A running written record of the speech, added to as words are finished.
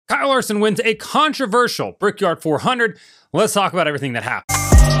Kyle Larson wins a controversial Brickyard 400. Let's talk about everything that happened.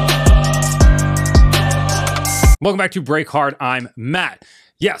 Welcome back to Break Hard. I'm Matt.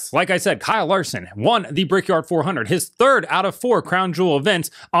 Yes, like I said, Kyle Larson won the Brickyard 400, his third out of 4 Crown Jewel events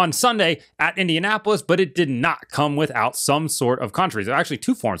on Sunday at Indianapolis, but it did not come without some sort of controversy. There are actually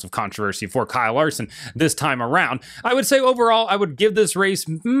 2 forms of controversy for Kyle Larson this time around. I would say overall, I would give this race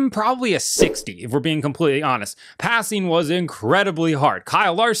probably a 60, if we're being completely honest. Passing was incredibly hard.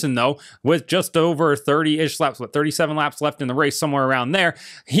 Kyle Larson, though, with just over 30-ish laps, 37 laps left in the race, somewhere around there,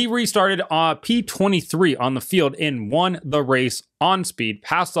 he restarted P23 on the field and won the race on speed,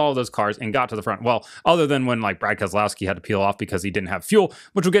 passed all of those cars, and got to the front. Well, other than when like Brad Keselowski had to peel off because he didn't have fuel,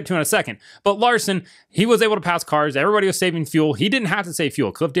 which we'll get to in a second. But Larson, he was able to pass cars. Everybody was saving fuel. He didn't have to save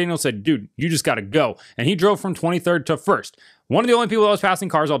fuel. Cliff Daniels said, dude, you just got to go. And he drove from 23rd to 1st. One of the only people that was passing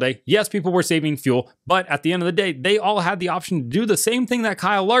cars all day. Yes, people were saving fuel, but at the end of the day, they all had the option to do the same thing that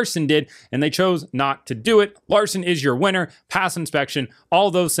Kyle Larson did, and they chose not to do it. Larson is your winner. Pass inspection.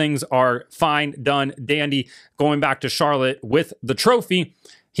 All those things are fine, done, dandy. Going back to Charlotte with the trophy,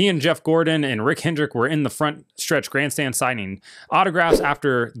 he and Jeff Gordon and Rick Hendrick were in the front stretch grandstand signing autographs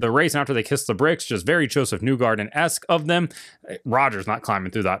after the race and after they kissed the bricks. Just very Joseph Newgarden-esque of them. Roger's not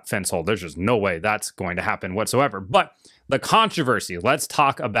climbing through that fence hole. There's just no way that's going to happen whatsoever. But the controversy, let's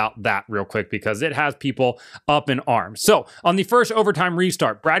talk about that real quick because it has people up in arms. So on the first overtime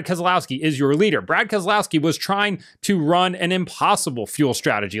restart, Brad Keselowski is your leader. Brad Keselowski was trying to run an impossible fuel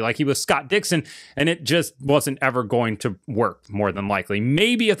strategy like he was Scott Dixon, and it just wasn't ever going to work, more than likely.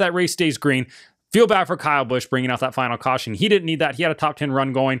 Maybe if that race stays green, feel bad for Kyle Busch bringing out that final caution. He didn't need that. He had a top 10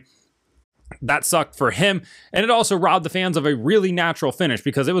 run going. That sucked for him, and it also robbed the fans of a really natural finish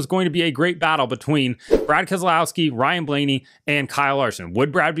because it was going to be a great battle between Brad Keselowski, Ryan Blaney, and Kyle Larson.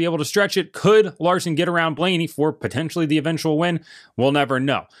 Would Brad be able to stretch it? Could Larson get around Blaney for potentially the eventual win? We'll never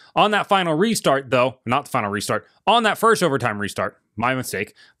know. On that final restart, though, not the final restart, on that first overtime restart, my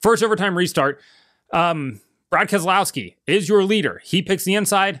mistake, first overtime restart, Brad Keselowski is your leader. He picks the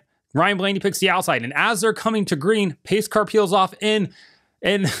inside, Ryan Blaney picks the outside, and as they're coming to green, pace car peels off in,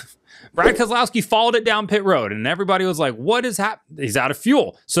 and Brad Keselowski followed it down pit road, and everybody was like, what is happening? He's out of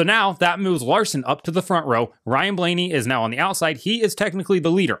fuel. So now that moves Larson up to the front row. Ryan Blaney is now on the outside. He is technically the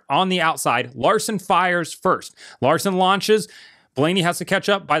leader on the outside. Larson fires first. Larson launches. Blaney has to catch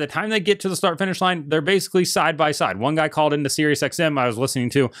up. By the time they get to the start-finish line, they're basically side by side. One guy called into Sirius XM I was listening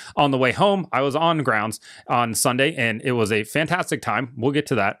to on the way home. I was on grounds on Sunday, and it was a fantastic time. We'll get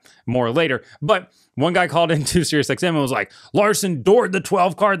to that more later. But one guy called into Sirius XM and was like, Larson doored the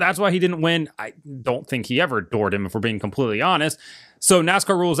 12 car. That's why he didn't win. I don't think he ever doored him, if we're being completely honest. So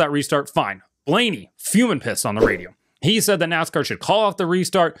NASCAR rules that restart. Fine. Blaney, fuming pissed on the radio. He said that NASCAR should call off the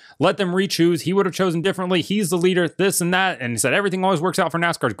restart, let them re-choose. He would have chosen differently. He's the leader, this and that. And he said everything always works out for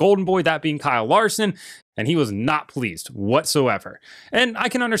NASCAR's golden boy, that being Kyle Larson. And he was not pleased whatsoever. And I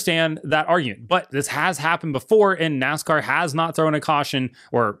can understand that argument, but this has happened before, and NASCAR has not thrown a caution,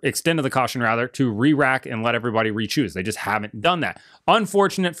 or extended the caution rather, to re-rack and let everybody re-choose. They just haven't done that.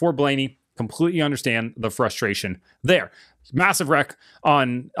 Unfortunate for Blaney. Completely understand the frustration there. Massive wreck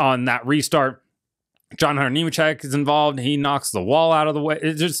on that restart. John Hunter Nemechek is involved. He knocks the wall out of the way.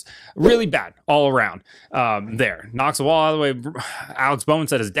 It's just really bad all around there. Knocks the wall out of the way. Alex Bowman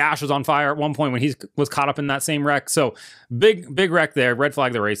said his dash was on fire at one point when he was caught up in that same wreck. So big wreck there. Red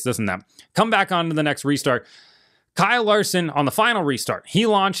flag the race, this and that. Come back on to the next restart. Kyle Larson on the final restart, he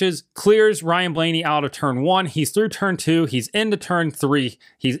launches, clears Ryan Blaney out of turn 1. He's through turn 2. He's into turn 3.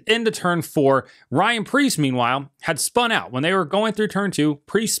 He's into turn 4. Ryan Preece, meanwhile, had spun out. When they were going through turn 2,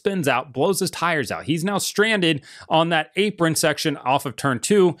 Preece spins out, blows his tires out. He's now stranded on that apron section off of turn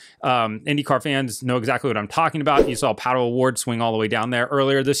 2. IndyCar fans know exactly what I'm talking about. You saw Pato O'Ward swing all the way down there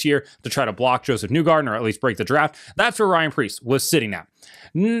earlier this year to try to block Joseph Newgarden, or at least break the draft. That's where Ryan Preece was sitting at.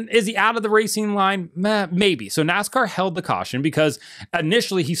 Is he out of the racing line? Maybe. So NASCAR held the caution because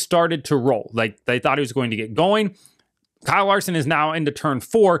initially he started to roll. Like they thought he was going to get going. Kyle Larson is now into turn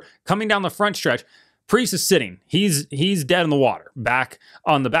 4, coming down the front stretch. Preece is sitting. He's dead in the water, back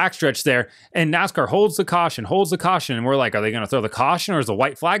on the backstretch there. And NASCAR holds the caution. And we're like, are they going to throw the caution, or is the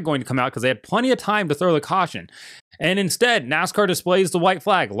white flag going to come out? Because they had plenty of time to throw the caution. And instead, NASCAR displays the white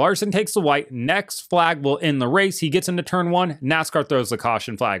flag. Larson takes the white. Next flag will end the race. He gets into turn 1. NASCAR throws the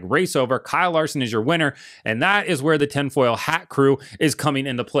caution flag. Race over. Kyle Larson is your winner. And that is where the tinfoil hat crew is coming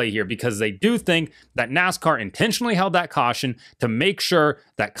into play here, because they do think that NASCAR intentionally held that caution to make sure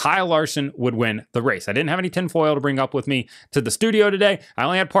that Kyle Larson would win the race. I didn't have any tinfoil to bring up with me to the studio today. I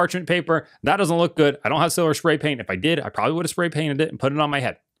only had parchment paper. That doesn't look good. I don't have silver spray paint. If I did, I probably would have spray painted it and put it on my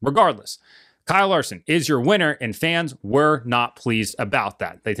head. Regardless, Kyle Larson is your winner, and fans were not pleased about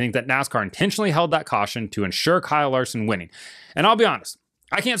that. They think that NASCAR intentionally held that caution to ensure Kyle Larson winning. And I'll be honest,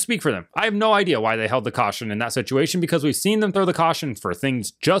 I can't speak for them. I have no idea why they held the caution in that situation, because we've seen them throw the caution for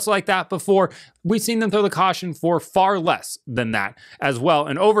things just like that before. We've seen them throw the caution for far less than that as well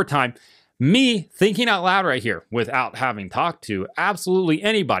in overtime. Me thinking out loud right here without having talked to absolutely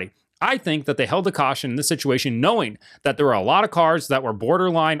anybody, I think that they held the caution in this situation knowing that there were a lot of cars that were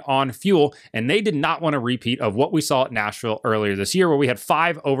borderline on fuel, and they did not want a repeat of what we saw at Nashville earlier this year, where we had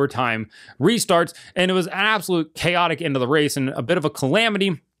 5 overtime restarts, and it was an absolute chaotic end of the race and a bit of a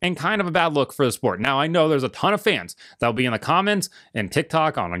calamity and kind of a bad look for the sport. Now, I know there's a ton of fans that will be in the comments and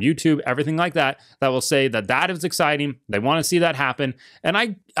TikTok, on YouTube, everything like that, that will say that that is exciting. They want to see that happen, and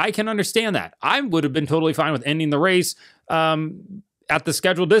I can understand that. I would have been totally fine with ending the race at the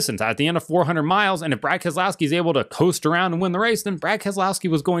scheduled distance, at the end of 400 miles. And if Brad Keselowski is able to coast around and win the race, then Brad Keselowski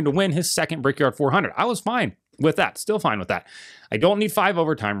was going to win his second Brickyard 400. I was fine with that, still fine with that. I don't need 5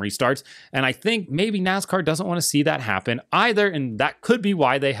 overtime restarts. And I think maybe NASCAR doesn't want to see that happen either. And that could be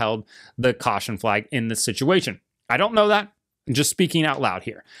why they held the caution flag in this situation. I don't know that. I'm just speaking out loud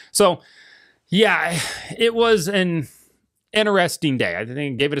here. So yeah, it was an interesting day. I think I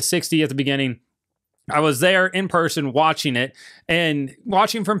gave it a 60 at the beginning. I was there in person watching it, and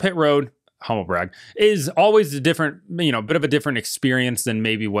watching from pit road, humble brag, is always a different, bit of a different experience than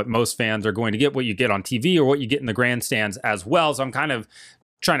maybe what most fans are going to get, what you get on TV or what you get in the grandstands as well. So I'm kind of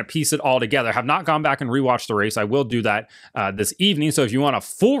trying to piece it all together. Have not gone back and rewatched the race. I will do that this evening. So if you want a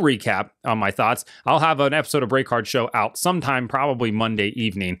full recap on my thoughts, I'll have an episode of Brickyard Show out sometime, probably Monday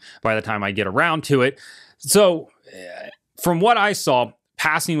evening by the time I get around to it. So from what I saw,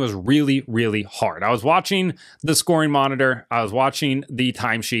 passing was really, really hard. I was watching the scoring monitor. I was watching the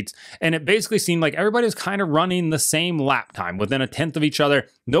timesheets, and it basically seemed like everybody was kind of running the same lap time within a tenth of each other.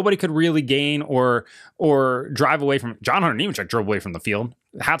 Nobody could really gain or drive away from. John Hunter Nemechek drove away from the field.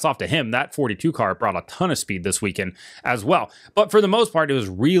 Hats off to him. That 42 car brought a ton of speed this weekend as well. But for the most part, it was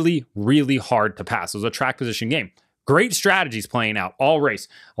really, really hard to pass. It was a track position game. Great strategies playing out all race.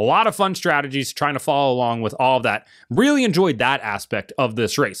 A lot of fun strategies trying to follow along with all of that. Really enjoyed that aspect of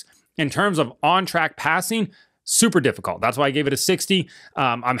this race. In terms of on-track passing, super difficult. That's why I gave it a 60.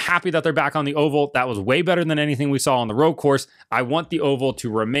 I'm happy that they're back on the oval. That was way better than anything we saw on the road course. I want the oval to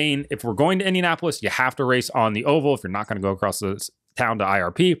remain. If we're going to Indianapolis, you have to race on the oval if you're not going to go across the town to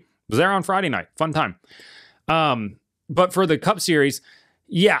IRP. I was there on Friday night. Fun time. But for the Cup Series,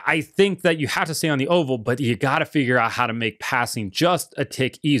 yeah, I think that you have to stay on the oval, but you got to figure out how to make passing just a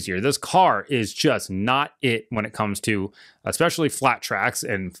tick easier. This car is just not it when it comes to especially flat tracks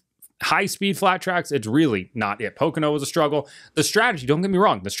and high-speed flat tracks. It's really not it. Pocono was a struggle. The strategy, don't get me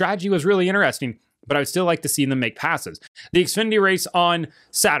wrong, the strategy was really interesting, but I would still like to see them make passes. The Xfinity race on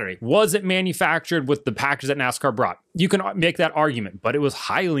Saturday, was it manufactured with the package that NASCAR brought? You can make that argument, but it was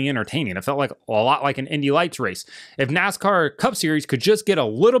highly entertaining. It felt like a lot like an Indy Lights race. If NASCAR Cup Series could just get a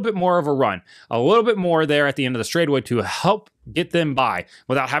little bit more of a run, a little bit more there at the end of the straightaway to help get them by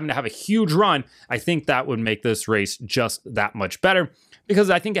without having to have a huge run, I think that would make this race just that much better, because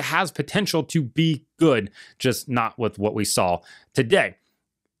I think it has potential to be good, just not with what we saw today.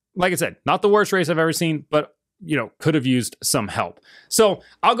 Like I said, not the worst race I've ever seen, but, could have used some help. So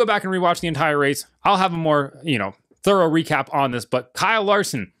I'll go back and rewatch the entire race. I'll have a more, thorough recap on this, but Kyle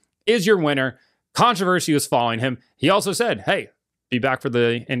Larson is your winner. Controversy was following him. He also said, hey, be back for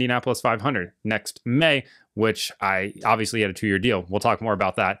the Indianapolis 500 next May, which I obviously had a 2-year deal. We'll talk more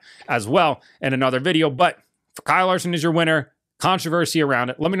about that as well in another video, but Kyle Larson is your winner. Controversy around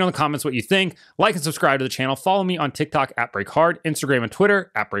it. Let me know in the comments what you think. Like and subscribe to the channel. Follow me on TikTok at BreakHard, Instagram and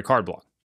Twitter at BreakHardBlog.